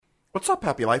What's up,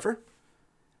 Happy Lifer?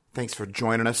 Thanks for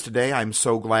joining us today. I'm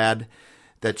so glad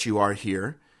that you are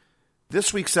here.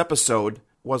 This week's episode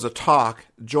was a talk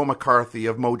Joe McCarthy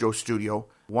of Mojo Studio,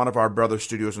 one of our brother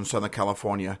studios in Southern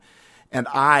California, and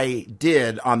I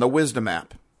did on the Wisdom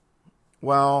app.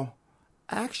 Well,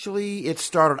 actually, it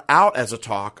started out as a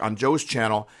talk on Joe's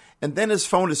channel, and then his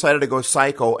phone decided to go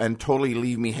psycho and totally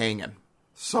leave me hanging.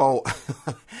 So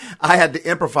I had to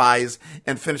improvise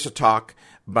and finish the talk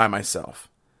by myself.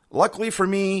 Luckily for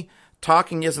me,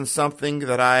 talking isn't something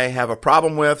that I have a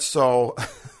problem with, so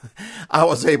I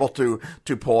was able to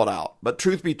pull it out. But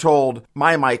truth be told,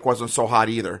 my mic wasn't so hot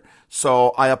either,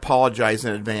 so I apologize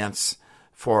in advance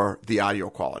for the audio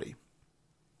quality.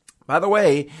 By the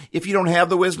way, if you don't have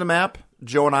the Wisdom app,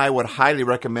 Joe and I would highly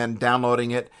recommend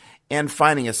downloading it and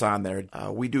finding us on there.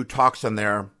 We do talks on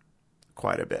there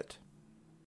quite a bit.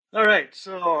 All right,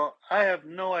 so I have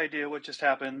no idea what just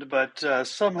happened, but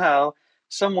somehow,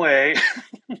 some way,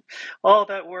 all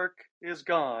that work is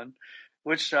gone,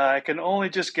 which I can only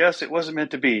just guess it wasn't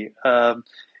meant to be. It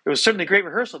was certainly a great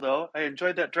rehearsal, though. I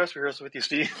enjoyed that dress rehearsal with you,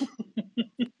 Steve.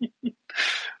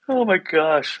 Oh, my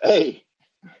gosh. Hey,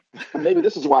 maybe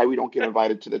this is why we don't get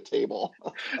invited to the table.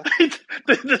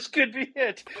 This could be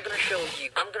it. I'm going to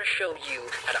show you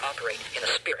how to operate in a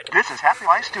spirit. This is Happy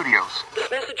Life Studios.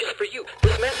 This message is for you.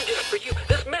 This message is for you.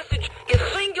 This message is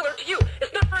singular to you.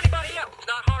 It's not for anybody else. It's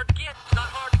not hard to get. It's not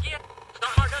hard to get. It's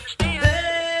not hard to understand. Hey,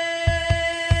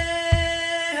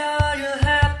 are you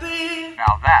happy?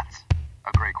 Now that's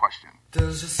a great question.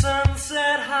 Does your sun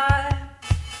set high?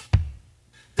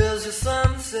 Does your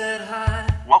sun set high?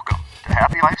 Welcome to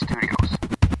Happy Life Studios.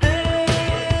 Hey,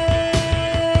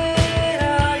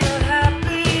 are you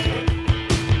happy?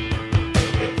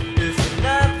 If you're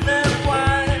not, then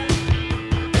why?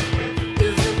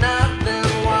 If you're not, then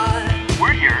why?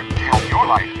 We're here to help your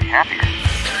life be happier.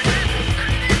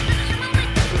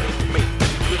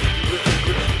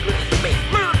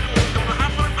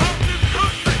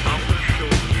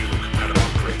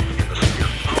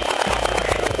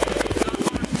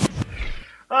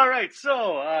 All right,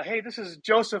 so hey, this is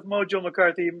Joseph Mojo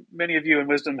McCarthy. Many of you in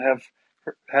Wisdom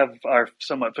are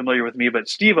somewhat familiar with me, but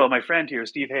Steve-O, my friend here,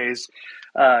 Steve Hayes,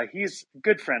 he's a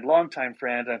good friend, longtime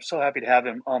friend. I'm so happy to have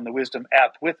him on the Wisdom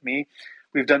app with me.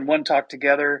 We've done one talk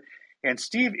together, and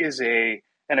Steve is an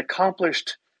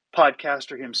accomplished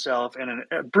podcaster himself and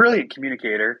a brilliant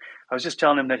communicator. I was just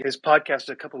telling him that his podcast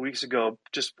a couple of weeks ago,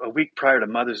 just a week prior to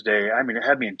Mother's Day, I mean, it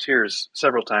had me in tears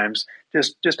several times.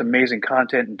 Just amazing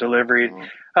content and delivery.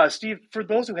 Steve, for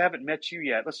those who haven't met you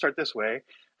yet, let's start this way.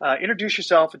 Introduce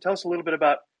yourself and tell us a little bit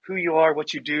about who you are,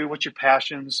 what you do, what's your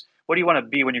passions, what do you want to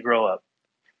be when you grow up?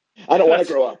 I don't want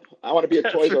to grow up. I want to be a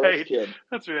Toys R Us kid.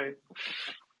 That's right.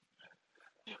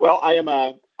 Well, I'm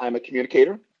a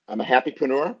communicator. I'm a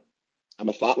happypreneur. I'm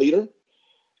a thought leader.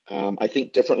 I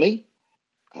think differently.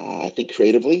 I think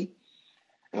creatively.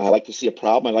 I like to see a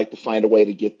problem. I like to find a way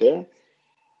to get there.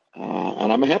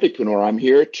 And I'm a happypreneur. I'm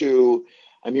here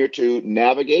to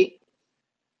navigate,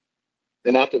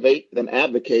 then activate, then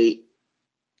advocate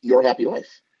your happy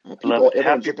life.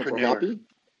 Everyone's looking for happy.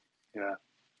 Yeah.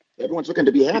 Everyone's looking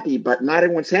to be happy, but not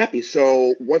everyone's happy.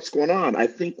 So what's going on? I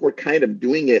think we're kind of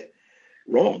doing it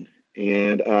wrong.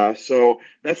 And so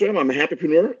that's what I'm a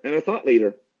happypreneur and a thought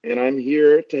leader. And I'm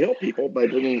here to help people by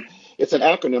bringing, it's an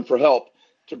acronym for help,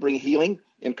 to bring healing,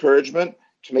 encouragement,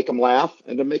 to make them laugh,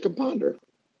 and to make them ponder.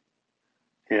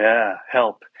 Yeah,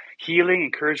 help. Healing,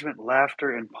 encouragement,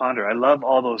 laughter, and ponder. I love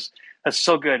all those. That's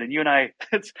so good. And you and I,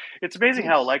 it's amazing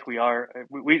how alike we are.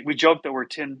 We joke that we're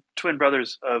twin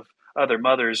brothers of other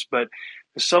mothers, but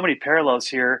there's so many parallels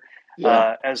here.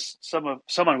 Yeah. As some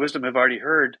on Wisdom have already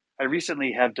heard, I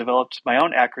recently have developed my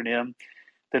own acronym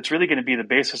that's really going to be the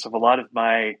basis of a lot of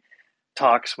my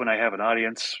talks when I have an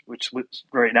audience, which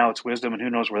right now it's Wisdom, and who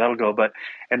knows where that'll go.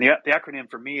 And the acronym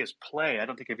for me is PLAY. I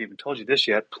don't think I've even told you this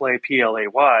yet. PLAY,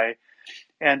 P-L-A-Y.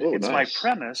 And it's nice. My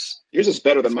premise. Yours is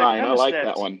better than mine. I like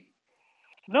that one.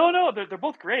 No, they're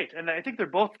both great. And I think they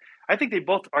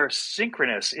both are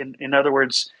synchronous. In other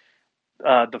words,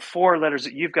 the 4 letters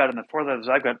that you've got and the 4 letters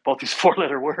I've got, both these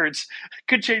 4-letter words,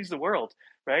 could change the world.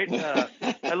 Right?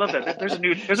 I love that. There's a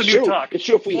new talk. It's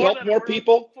true. If we help more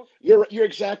people, you're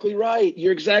exactly right.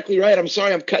 You're exactly right. I'm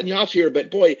sorry I'm cutting you off here,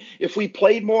 but boy, if we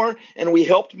played more and we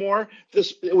helped more,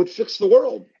 it would fix the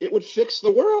world. It would fix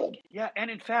the world. Yeah,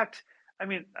 and in fact, I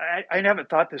mean, I haven't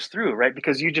thought this through, right?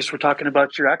 Because you just were talking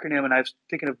about your acronym, and I was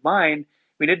thinking of mine.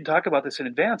 We didn't talk about this in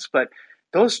advance, but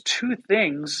those two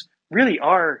things really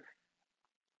are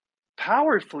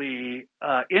powerfully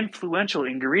influential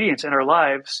ingredients in our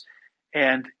lives.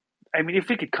 And I mean, if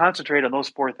we could concentrate on those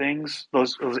 4 things,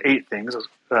 those 8 things,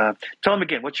 tell them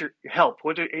again, what's your help?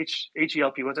 What do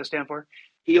HELP, what's that stand for?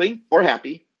 Healing or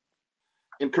happy,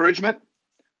 encouragement,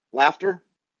 laughter,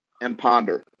 and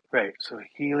ponder. Right. So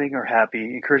healing or happy,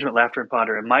 encouragement, laughter, and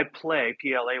ponder. And my play,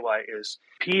 PLAY, is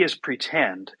P is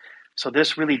pretend. So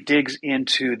this really digs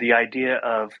into the idea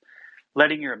of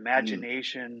letting your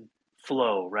imagination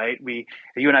flow, right?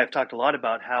 You and I have talked a lot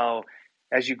about how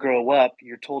as you grow up,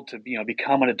 you're told to,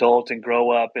 become an adult and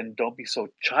grow up and don't be so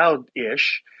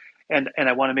childish. And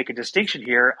I want to make a distinction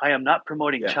here. I am not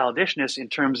promoting childishness in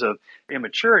terms of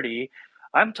immaturity.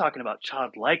 I'm talking about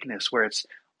childlikeness, where it's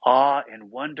awe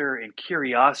and wonder and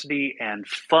curiosity and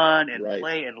fun and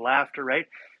play and laughter, right?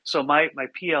 So my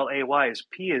PLAY is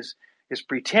P is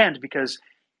pretend, because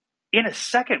in a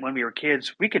second when we were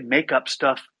kids, we could make up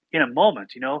stuff in a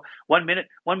moment. 1 minute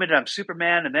I'm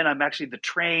Superman, and then I'm actually the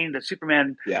train that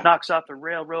Superman knocks off the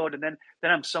railroad, and then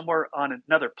I'm somewhere on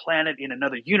another planet in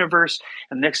another universe,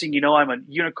 and the next thing you know, I'm a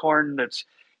unicorn. That's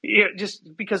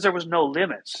just because there was no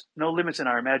limits in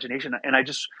our imagination. And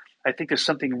I think there's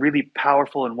something really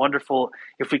powerful and wonderful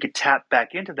if we could tap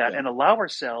back into that and allow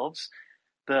ourselves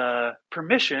the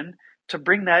permission to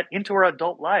bring that into our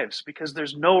adult lives, because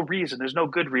there's no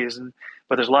good reason,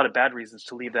 but there's a lot of bad reasons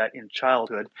to leave that in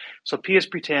childhood. So P is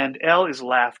pretend, L is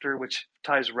laughter, which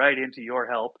ties right into your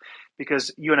help,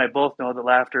 because you and I both know that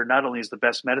laughter not only is the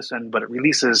best medicine, but it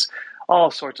releases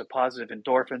all sorts of positive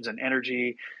endorphins and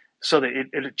energy, so that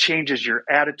it changes your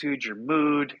attitude, your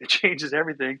mood, it changes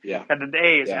everything. Yeah. And then the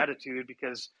A is attitude,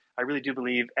 because I really do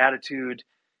believe attitude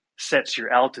sets your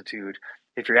altitude.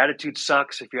 If your attitude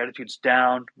sucks, if your attitude's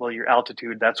down, well, your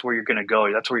altitude, that's where you're going to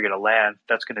go. That's where you're going to land.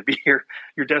 That's going to be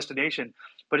your destination.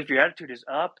 But if your attitude is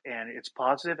up and it's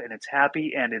positive and it's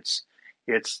happy and it's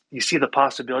you see the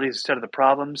possibilities instead of the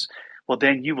problems, well,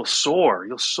 then you will soar.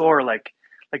 You'll soar like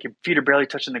your feet are barely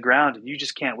touching the ground, and you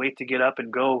just can't wait to get up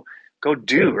and go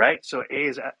do, right? So A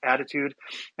is attitude,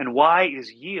 and Y is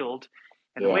yield.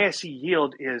 And the way I see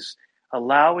yield is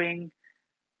allowing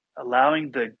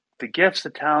the gifts, the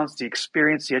talents, the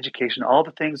experience, the education, all the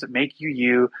things that make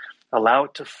you, allow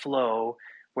it to flow,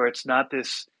 where it's not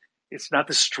this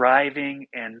striving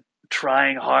and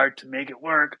trying hard to make it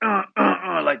work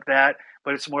like that,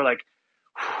 but it's more like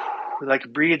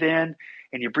breathe in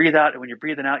and you breathe out, and when you're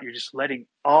breathing out, you're just letting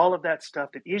all of that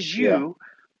stuff that is you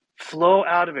flow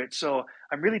out of it. So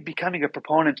I'm really becoming a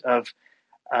proponent of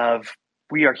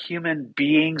we are human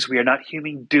beings. We are not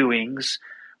human doings.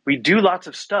 We do lots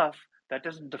of stuff. That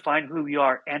doesn't define who we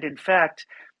are. And in fact,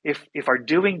 if our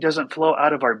doing doesn't flow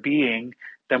out of our being,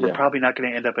 then we're probably not going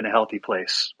to end up in a healthy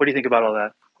place. What do you think about all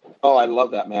that? Oh, I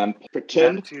love that, man.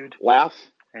 Pretend, attitude, laugh,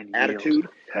 and attitude,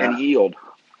 and yield.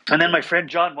 And then my friend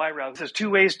John Wyrau says 2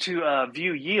 ways to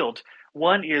view yield.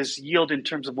 One is yield in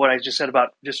terms of what I just said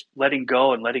about just letting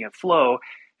go and letting it flow.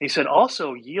 He said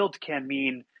also yield can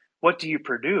mean, what do you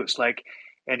produce?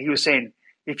 And he was saying,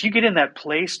 if you get in that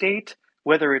play state,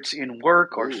 whether it's in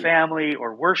work or family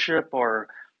or worship or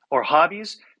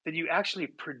hobbies, then you actually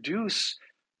produce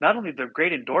not only the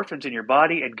great endorphins in your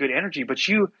body and good energy, but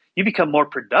you become more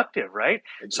productive, right?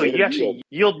 So you actually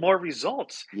yield more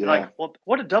results. Yeah. Well,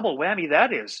 what a double whammy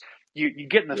that is. You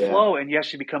get in the flow and you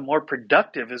actually become more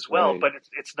productive as well, but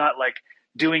it's not like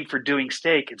doing for doing's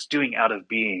sake. It's doing out of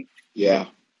being. Yeah.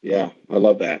 I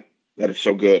love that. That is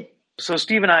so good. So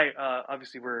Steve and I,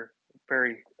 obviously were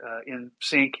very in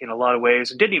sync in a lot of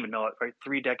ways, and didn't even know it, right?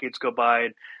 3 decades go by,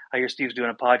 and I hear Steve's doing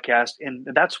a podcast, and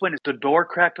that's when the door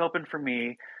cracked open for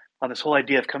me on this whole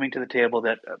idea of coming to the table.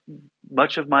 That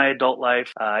much of my adult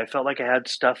life, I felt like I had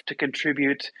stuff to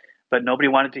contribute, but nobody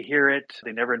wanted to hear it.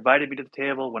 They never invited me to the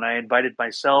table. When I invited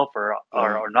myself or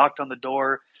knocked on the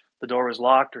door was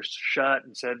locked or shut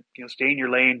and said, stay in your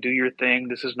lane, do your thing.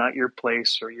 This is not your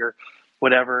place or your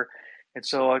whatever. And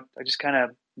so I just kind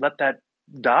of let that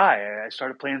die. I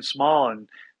started playing small and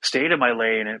stayed in my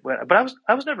lane. But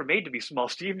I was never made to be small,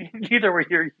 Steve. Neither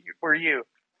were you.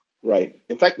 Right.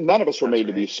 In fact, none of us were made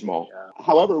to be small. Yeah.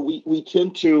 However, we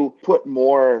tend to put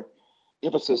more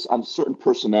emphasis on certain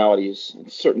personalities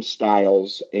and certain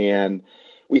styles, and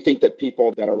we think that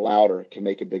people that are louder can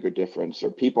make a bigger difference,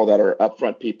 or people that are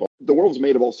upfront people. The world's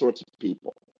made of all sorts of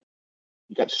people.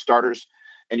 You got starters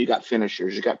and you got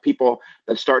finishers. You got people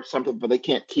that start something, but they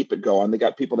can't keep it going. They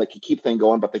got people that can keep things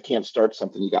going, but they can't start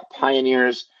something. You got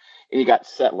pioneers and you got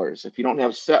settlers. If you don't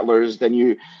have settlers, then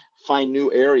you find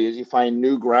new areas, you find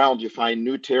new grounds, you find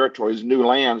new territories, new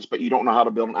lands, but you don't know how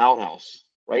to build an outhouse,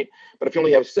 right? But if you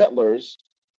only have settlers,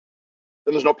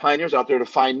 then there's no pioneers out there to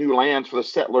find new lands for the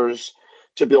settlers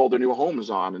to build their new homes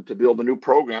on and to build the new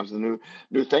programs and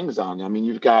new things on. I mean,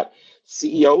 you've got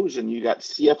CEOs and you got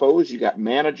CFOs, you got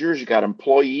managers, you got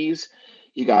employees,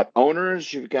 you got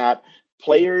owners, you've got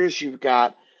players, you've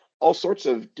got all sorts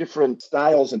of different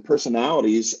styles and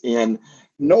personalities, and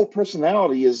no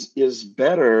personality is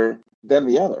better than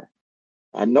the other.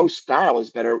 No style is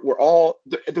better.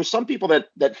 There's some people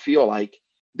that feel like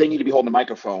they need to be holding the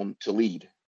microphone to lead.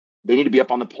 They need to be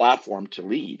up on the platform to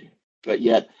lead. But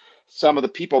yet some of the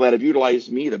people that have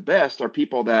utilized me the best are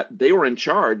people that they were in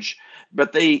charge,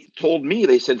 but they told me,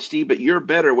 they said, Steve, but you're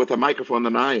better with a microphone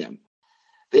than I am.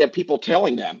 They had people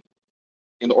telling them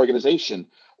in the organization,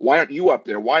 why aren't you up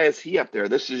there? Why is he up there?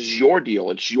 This is your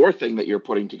deal. It's your thing that you're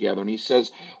putting together. And he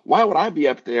says, why would I be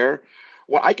up there?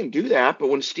 Well, I can do that, but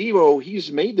when Steve-O,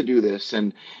 he's made to do this,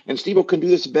 and Steve-O can do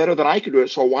this better than I could do it,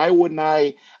 so why wouldn't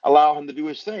I allow him to do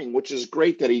his thing? Which is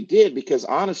great that he did, because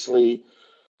honestly,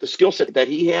 the skill set that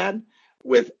he had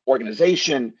with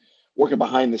organization, working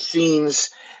behind the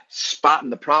scenes, spotting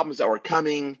the problems that were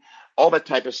coming, all that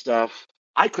type of stuff,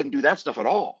 I couldn't do that stuff at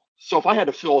all. So if I had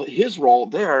to fill his role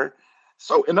there,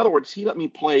 so in other words, he let me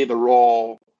play the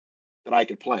role that I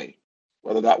could play,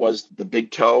 whether that was the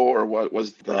big toe or what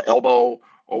was the elbow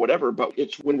or whatever. But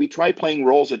it's when we try playing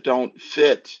roles that don't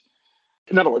fit.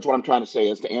 In other words, what I'm trying to say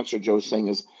is, to answer Joe's thing,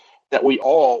 is that we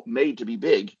all made to be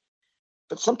big,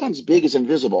 but sometimes big is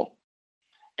invisible.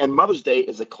 And Mother's Day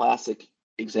is a classic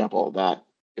example of that,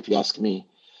 if you ask me.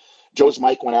 Joe's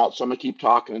mic went out, so I'm going to keep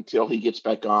talking until he gets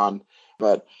back on.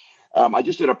 But I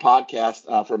just did a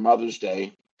podcast for Mother's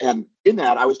Day. And in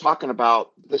that, I was talking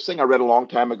about this thing I read a long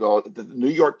time ago. The New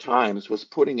York Times was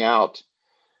putting out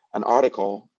an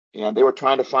article, and they were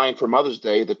trying to find for Mother's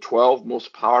Day the 12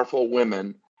 most powerful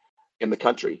women in the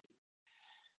country.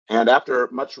 And after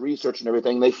much research and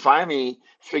everything, they finally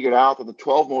figured out that the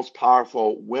 12 most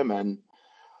powerful women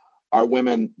are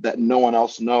women that no one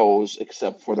else knows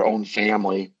except for their own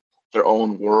family, their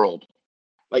own world.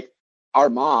 Like our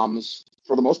moms,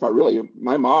 for the most part, really,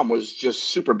 my mom was just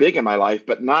super big in my life,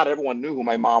 but not everyone knew who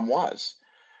my mom was.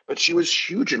 But she was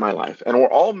huge in my life, and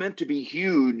we're all meant to be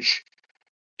huge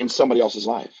in somebody else's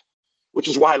life, which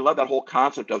is why I love that whole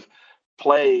concept of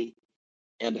play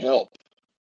and help.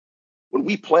 When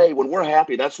we play, when we're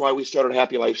happy, that's why we started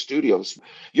Happy Life Studios.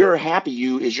 Your happy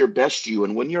you is your best you,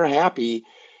 and when you're happy,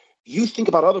 you think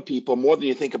about other people more than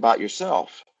you think about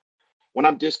yourself. When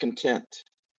I'm discontent,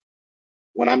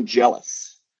 when I'm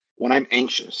jealous, when I'm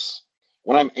anxious,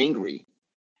 when I'm angry,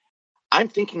 I'm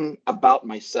thinking about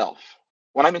myself.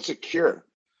 When I'm insecure,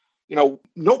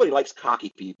 nobody likes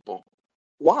cocky people.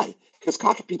 Why? Because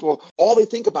cocky people, all they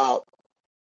think about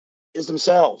is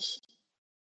themselves.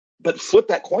 But flip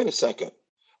that coin a second.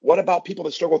 What about people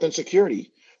that struggle with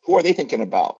insecurity? Who are they thinking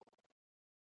about?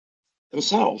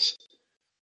 Themselves.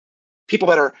 People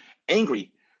that are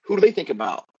angry, who do they think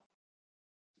about?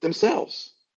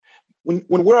 Themselves. When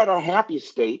we're at our happy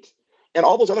state, and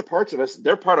all those other parts of us,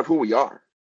 they're part of who we are.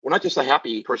 We're not just a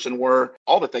happy person. We're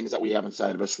all the things that we have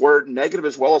inside of us. We're negative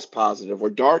as well as positive. We're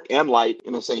dark and light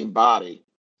in the same body.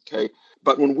 Okay.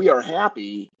 But when we are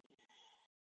happy,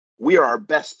 we are our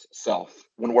best self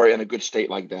when we're in a good state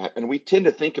like that. And we tend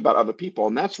to think about other people.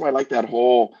 And that's why I like that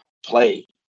whole play.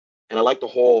 And I like the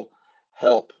whole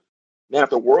help. Man, if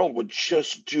the world would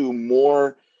just do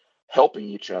more helping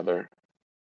each other,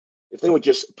 if they would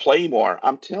just play more,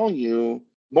 I'm telling you,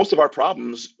 most of our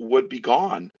problems would be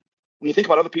gone. When you think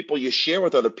about other people, you share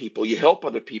with other people, you help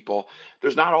other people.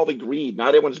 There's not all the greed. Not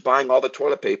everyone's buying all the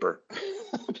toilet paper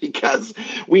because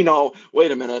we know,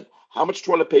 wait a minute, how much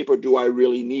toilet paper do I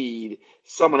really need?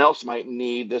 Someone else might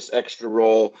need this extra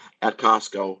roll at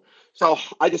Costco. So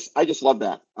I just love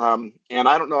that. And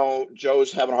I don't know,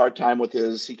 Joe's having a hard time with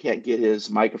he can't get his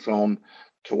microphone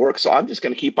to work. So I'm just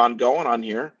going to keep on going on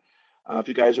here. If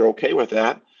you guys are okay with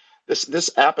that. This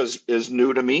app is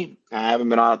new to me. I haven't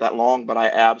been on it that long, but I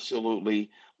absolutely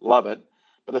love it.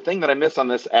 But the thing that I miss on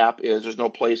this app is there's no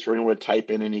place for anyone to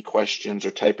type in any questions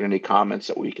or type in any comments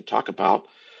that we could talk about.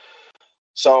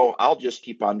 So I'll just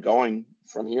keep on going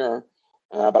from here.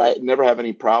 But I never have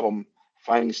any problem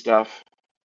finding stuff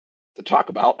to talk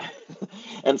about.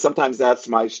 And sometimes that's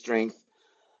my strength,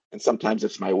 and sometimes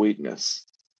it's my weakness.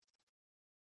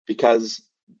 Because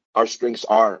our strengths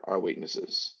are our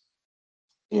weaknesses.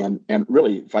 And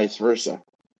really vice versa.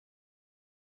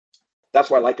 That's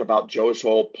what I like about Joe's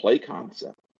whole play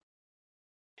concept.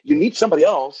 You need somebody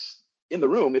else in the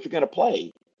room if you're going to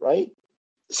play, right?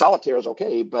 Solitaire is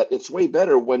okay, but it's way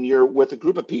better when you're with a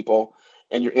group of people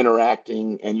and you're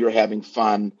interacting and you're having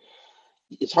fun.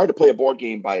 It's hard to play a board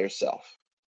game by yourself.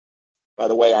 By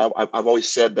the way, I've always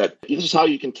said that this is how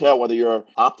you can tell whether you're an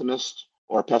optimist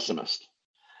or a pessimist.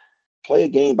 Play a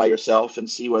game by yourself and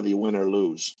see whether you win or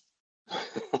lose.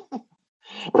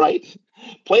 Right?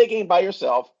 Play a game by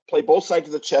yourself, play both sides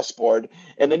of the chessboard,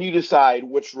 and then you decide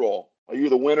which role. Are you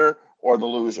the winner or the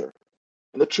loser?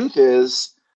 And the truth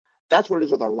is, that's what it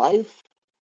is with our life.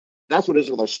 That's what it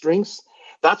is with our strengths.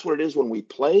 That's what it is when we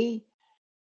play.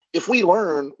 If we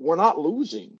learn, we're not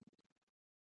losing.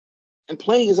 And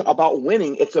playing isn't about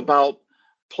winning. It's about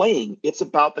playing. It's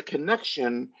about the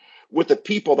connection with the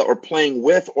people that we're playing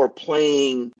with or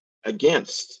playing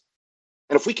against.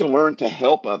 And if we can learn to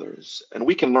help others and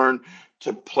we can learn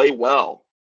to play well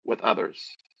with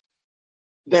others,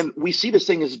 then we see this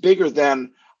thing as bigger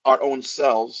than our own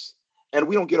selves. And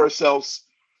we don't get ourselves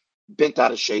bent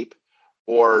out of shape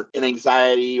or in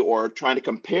anxiety or trying to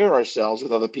compare ourselves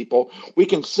with other people. We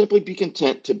can simply be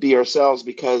content to be ourselves,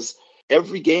 because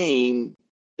every game,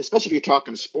 especially if you're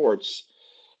talking sports,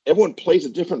 everyone plays a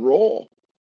different role.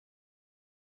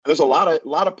 There's a lot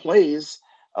of plays,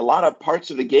 a lot of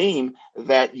parts of the game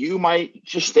that you might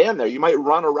just stand there. You might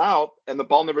run a route and the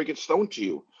ball never gets thrown to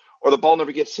you, or the ball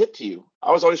never gets hit to you.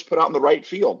 I was always put out in the right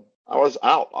field. I was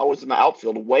out. I was in the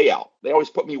outfield, way out. They always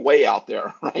put me way out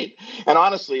there, right? And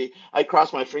honestly, I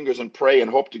cross my fingers and pray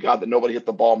and hope to God that nobody hit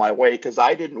the ball my way, because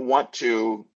I didn't want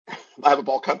to have a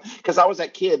ball come. Because I was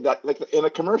that kid that, like in a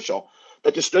commercial,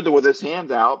 that just stood there with his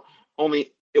hand out,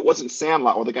 only it wasn't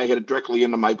Sandlot where the guy hit it directly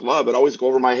into my glove. It'd always go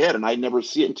over my head, and I'd never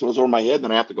see it until it was over my head.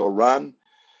 Then I have to go run.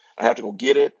 I have to go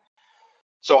get it.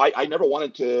 So I never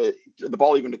wanted the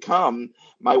ball even to come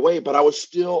my way, but I was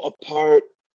still a part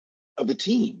of the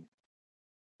team.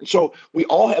 And so we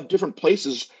all have different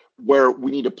places where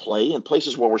we need to play, and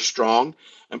places where we're strong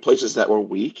and places that we're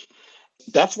weak.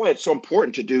 That's why it's so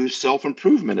important to do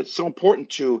self-improvement. It's so important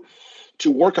to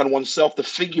work on oneself, to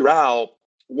figure out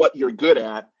what you're good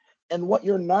at and what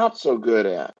you're not so good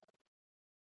at.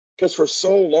 Because for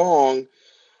so long,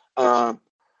 I'm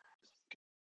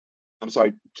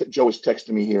sorry, Joe is texting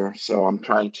me here, so I'm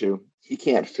trying to, he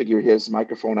can't figure his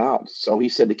microphone out. So he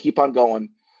said to keep on going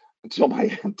until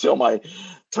my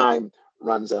time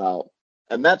runs out.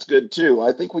 And that's good too.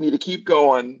 I think we need to keep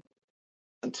going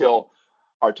until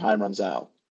our time runs out.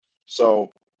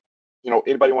 So,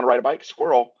 anybody want to ride a bike?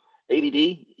 Squirrel,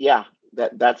 ADD? Yeah,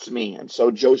 that's me. And so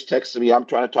Joe's texting me. I'm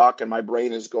trying to talk and my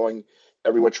brain is going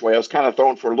every which way. I was kind of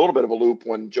thrown for a little bit of a loop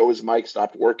when Joe's mic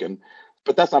stopped working,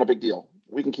 but that's not a big deal.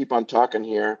 We can keep on talking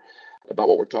here about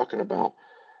what we're talking about.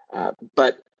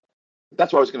 But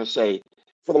that's what I was going to say.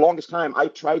 For the longest time, I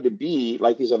tried to be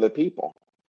like these other people.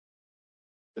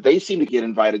 They seem to get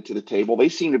invited to the table. They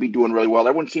seem to be doing really well.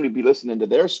 Everyone seemed to be listening to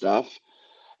their stuff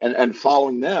and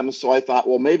following them. So I thought,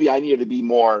 well, maybe I needed to be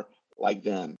more like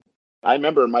them. I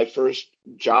remember in my first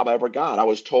job I ever got, I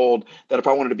was told that if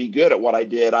I wanted to be good at what I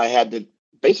did, I had to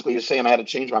basically just saying I had to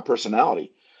change my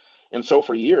personality. And so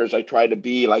for years, I tried to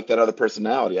be like that other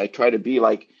personality. I tried to be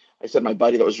like, I said, my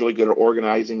buddy that was really good at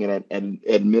organizing and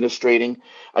administrating.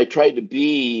 I tried to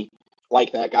be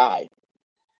like that guy.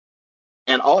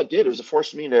 And all it did was it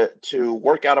forced me to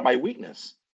work out of my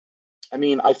weakness. I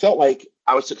mean, I felt like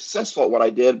I was successful at what I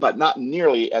did, but not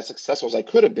nearly as successful as I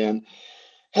could have been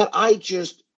had I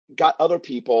just got other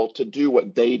people to do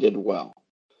what they did well.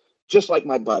 Just like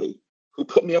my buddy who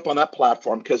put me up on that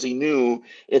platform because he knew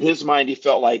in his mind, he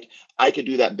felt like I could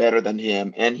do that better than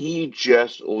him. And he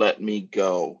just let me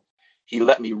go. He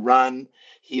let me run.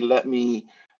 He let me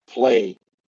play.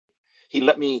 He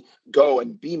let me go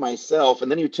and be myself. And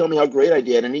then he would tell me how great I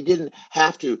did. And he didn't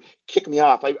have to kick me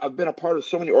off. I've been a part of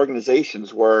so many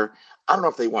organizations where I don't know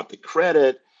if they want the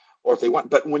credit or if they want,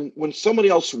 but when somebody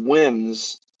else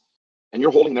wins and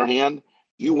you're holding their hand,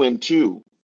 you win too.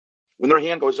 When their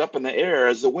hand goes up in the air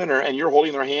as the winner and you're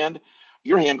holding their hand,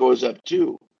 your hand goes up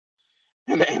too.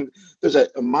 And there's a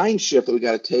mind shift that we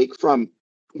got to take from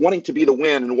wanting to be the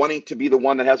win and wanting to be the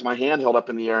one that has my hand held up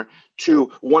in the air to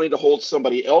wanting to hold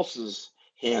somebody else's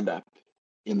hand up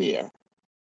in the air.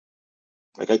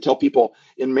 Like I tell people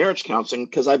in marriage counseling,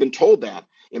 because I've been told that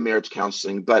in marriage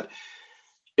counseling, but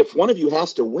if one of you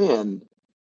has to win,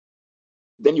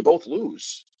 then you both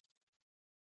lose.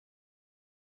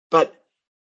 But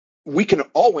we can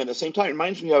all win at the same time. It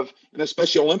reminds me of in the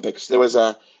Special Olympics. There was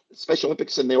a Special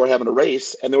Olympics and they were having a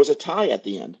race and there was a tie at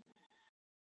the end.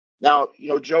 Now,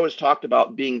 Joe has talked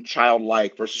about being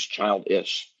childlike versus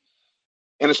childish.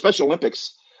 In the Special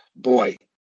Olympics, boy,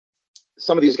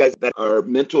 some of these guys that are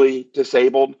mentally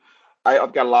disabled,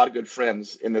 I've got a lot of good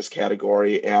friends in this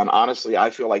category. And honestly,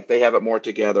 I feel like they have it more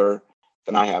together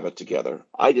than I have it together.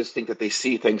 I just think that they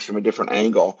see things from a different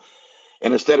angle.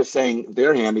 And instead of saying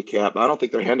they're handicapped, I don't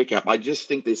think they're handicapped. I just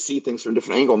think they see things from a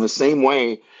different angle in the same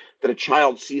way that a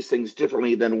child sees things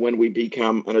differently than when we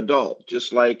become an adult.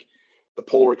 Just like the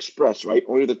Polar Express, right?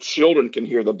 Only the children can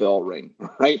hear the bell ring,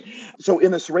 right? So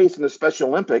in this race in the Special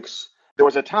Olympics, there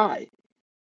was a tie.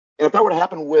 And if that were to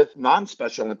happen with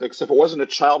non-Special Olympics, if it wasn't a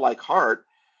childlike heart,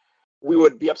 we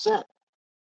would be upset.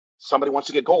 Somebody wants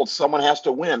to get gold. Someone has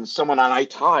to win. Someone and I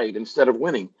tied instead of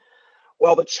winning.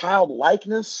 Well, the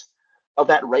childlikeness of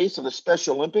that race of the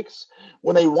Special Olympics,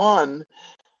 when they won,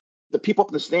 the people up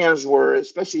in the stands were,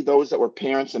 especially those that were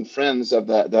parents and friends of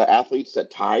the athletes that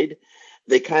tied,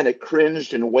 they kind of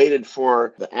cringed and waited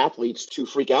for the athletes to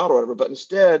freak out or whatever. But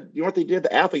instead, you know what they did?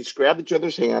 The athletes grabbed each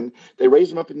other's hand, they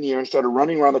raised them up in the air and started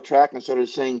running around the track and started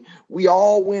saying, "We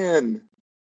all win.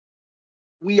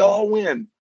 We all win."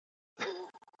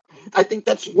 I think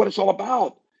that's what it's all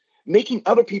about. Making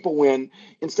other people win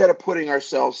instead of putting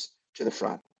ourselves to the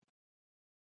front.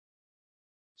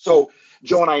 So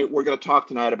Joe and I, we're going to talk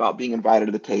tonight about being invited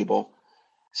to the table,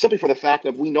 simply for the fact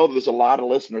that we know that there's a lot of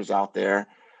listeners out there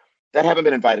that haven't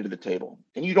been invited to the table.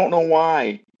 And you don't know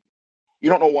why. You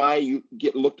don't know why you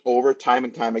get looked over time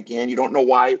and time again. You don't know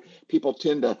why people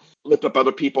tend to lift up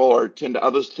other people or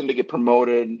others tend to get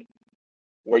promoted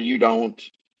where you don't.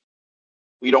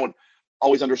 We don't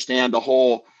always understand the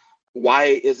whole, why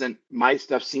isn't my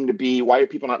stuff seem to be, why are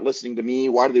people not listening to me?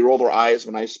 Why do they roll their eyes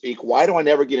when I speak? Why do I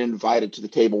never get invited to the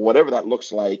table, whatever that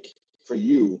looks like for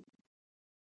you?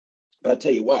 But I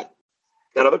tell you what,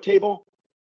 that other table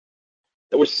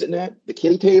that we're sitting at, the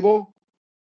kiddie table,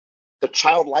 the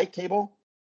childlike table,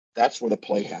 that's where the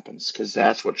play happens, because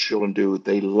that's what children do.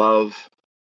 They love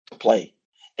to play.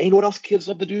 And you know what else kids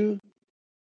love to do?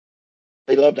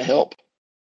 They love to help.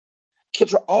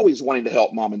 Kids are always wanting to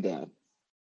help mom and dad.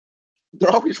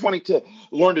 They're always wanting to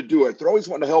learn to do it. They're always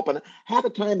wanting to help. And half the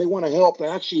time they want to help, and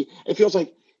actually it feels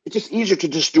like it's just easier to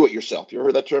just do it yourself. You ever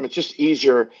heard that term? It's just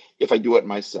easier if I do it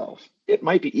myself. It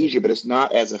might be easier, but it's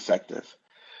not as effective.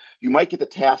 You might get the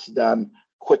task done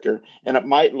quicker, and it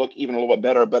might look even a little bit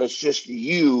better, but it's just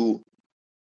you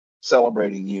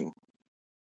celebrating you.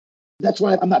 That's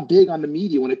why I'm not big on the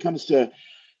media when it comes to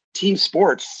team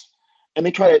sports, and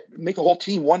they try to make a whole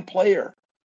team one player.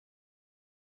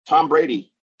 Tom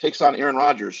Brady takes on Aaron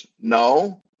Rodgers.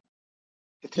 No,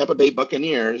 the Tampa Bay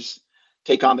Buccaneers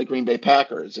take on the Green Bay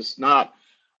Packers. It's not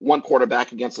one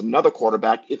quarterback against another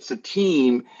quarterback. It's a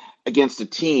team against a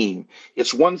team.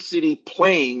 It's one city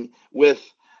playing with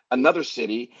another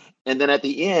city. And then at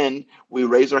the end, we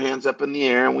raise our hands up in the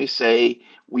air and we say,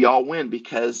 we all win,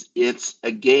 because it's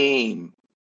a game.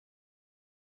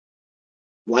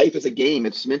 Life is a game.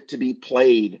 It's meant to be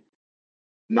played,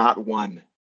 not won.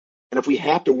 And if we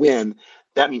have to win,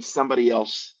 that means somebody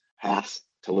else has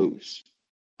to lose.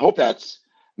 I hope that's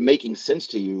making sense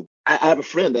to you. I have a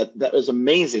friend that is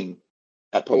amazing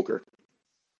at poker.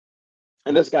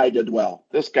 And this guy did well.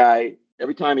 This guy,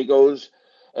 every time he goes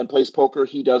and plays poker,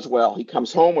 he does well. He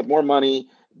comes home with more money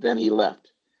than he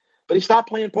left. But he stopped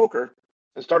playing poker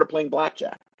and started playing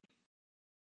blackjack.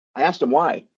 I asked him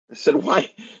why. I said,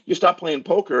 why you stopped playing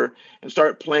poker and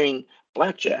started playing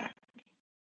blackjack?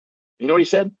 You know what he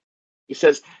said? He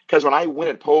says, because when I win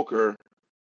at poker,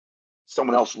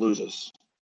 someone else loses.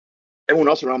 Everyone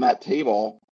else around that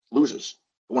table loses.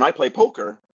 When I play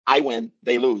poker, I win,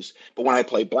 they lose. But when I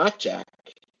play blackjack,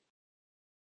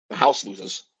 the house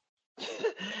loses.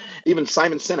 Even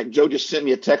Simon Sinek, Joe just sent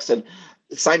me a text, said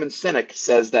Simon Sinek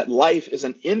says that life is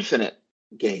an infinite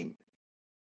game.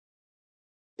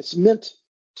 It's meant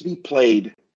to be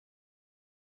played,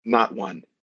 not won.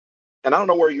 And I don't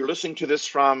know where you're listening to this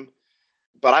from,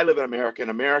 but I live in America,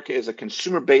 and America is a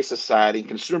consumer-based society.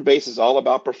 Consumer-based is all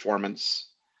about performance.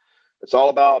 It's all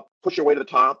about push your way to the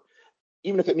top,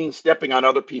 even if it means stepping on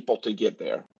other people to get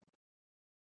there.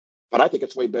 But I think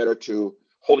it's way better to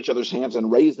hold each other's hands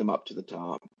and raise them up to the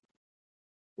top.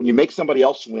 When you make somebody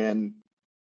else win,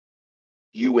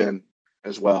 you win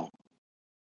as well.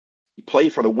 You play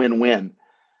for the win-win,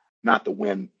 not the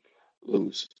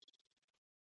win-lose.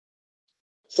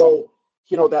 So,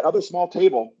 that other small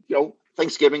table,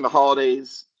 Thanksgiving, the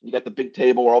holidays, you got the big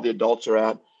table where all the adults are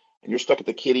at, and you're stuck at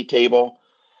the kiddie table.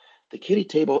 The kiddie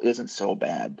table isn't so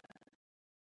bad.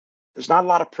 There's not a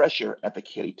lot of pressure at the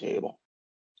kiddie table.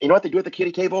 You know what they do at the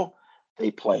kiddie table?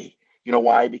 They play. You know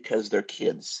why? Because they're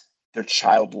kids. They're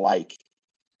childlike.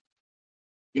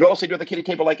 You know what else they do at the kiddie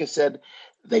table? Like I said,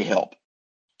 they help.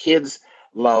 Kids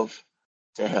love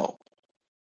to help.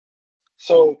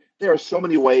 So there are so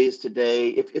many ways today.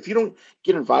 If you don't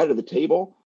get invited to the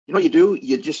table, you know what you do?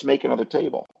 You just make another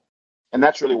table. And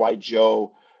that's really why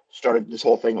Joe started this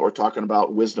whole thing that we're talking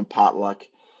about, Wisdom Potluck.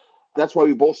 That's why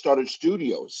we both started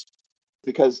studios,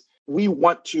 because we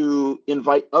want to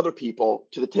invite other people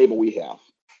to the table we have.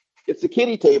 It's the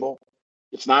kiddie table.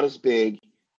 It's not as big,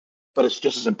 but it's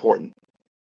just as important.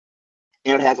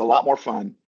 and it has a lot more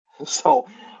fun. So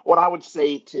what I would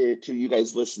say to you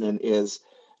guys listening is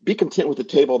be content with the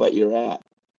table that you're at.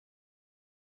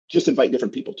 Just invite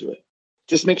different people to it.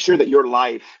 Just make sure that your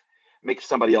life makes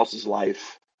somebody else's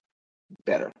life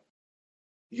better.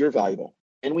 You're valuable.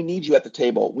 And we need you at the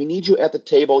table. We need you at the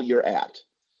table you're at.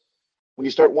 When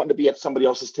you start wanting to be at somebody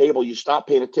else's table, you stop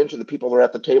paying attention to the people that are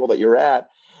at the table that you're at.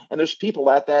 And there's people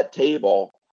at that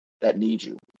table that need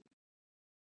you.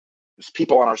 There's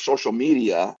people on our social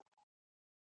media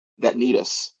that need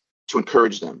us to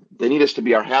encourage them. They need us to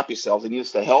be our happy selves. They need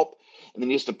us to help, and they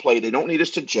need us to play. They don't need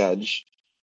us to judge.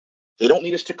 They don't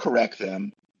need us to correct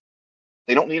them.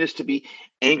 They don't need us to be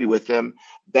angry with them.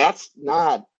 That's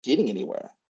not getting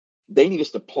anywhere. They need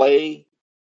us to play,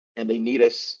 and they need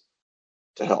us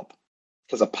to help.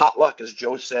 Because a potluck, as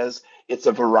Joe says, it's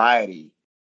a variety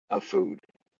of food.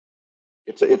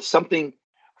 It's something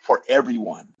for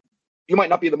everyone. You might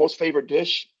not be the most favorite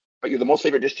dish, but you're the most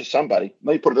favorite dish to somebody.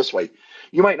 Let me put it this way.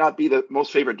 You might not be the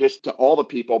most favorite dish to all the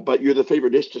people, but you're the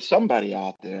favorite dish to somebody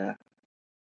out there.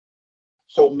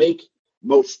 So make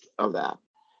most of that.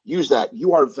 Use that.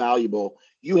 You are valuable.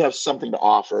 You have something to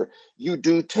offer. You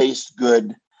do taste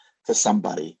good to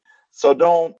somebody. So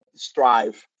don't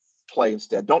strive, play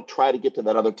instead. Don't try to get to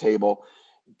that other table.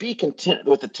 Be content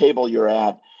with the table you're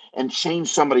at and change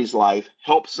somebody's life,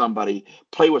 help somebody,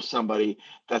 play with somebody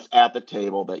that's at the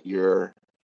table that you're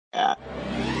at.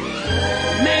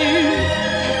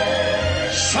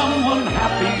 Make someone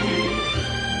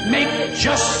happy. Make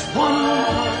just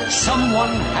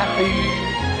someone happy.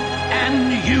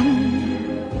 And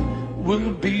you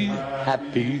will be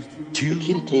happy too. The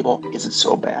kitty table isn't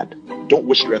so bad. Don't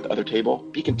wish you're at the other table.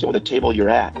 Be content with the table you're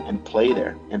at and play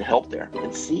there and help there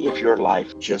and see if your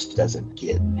life just doesn't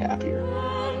get happier.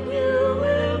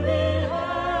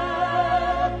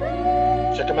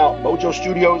 Check them out, Mojo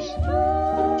Studios.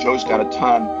 Joe's got a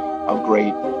ton of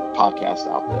great podcasts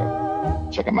out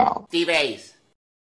there. Check them out. Steve Hayes.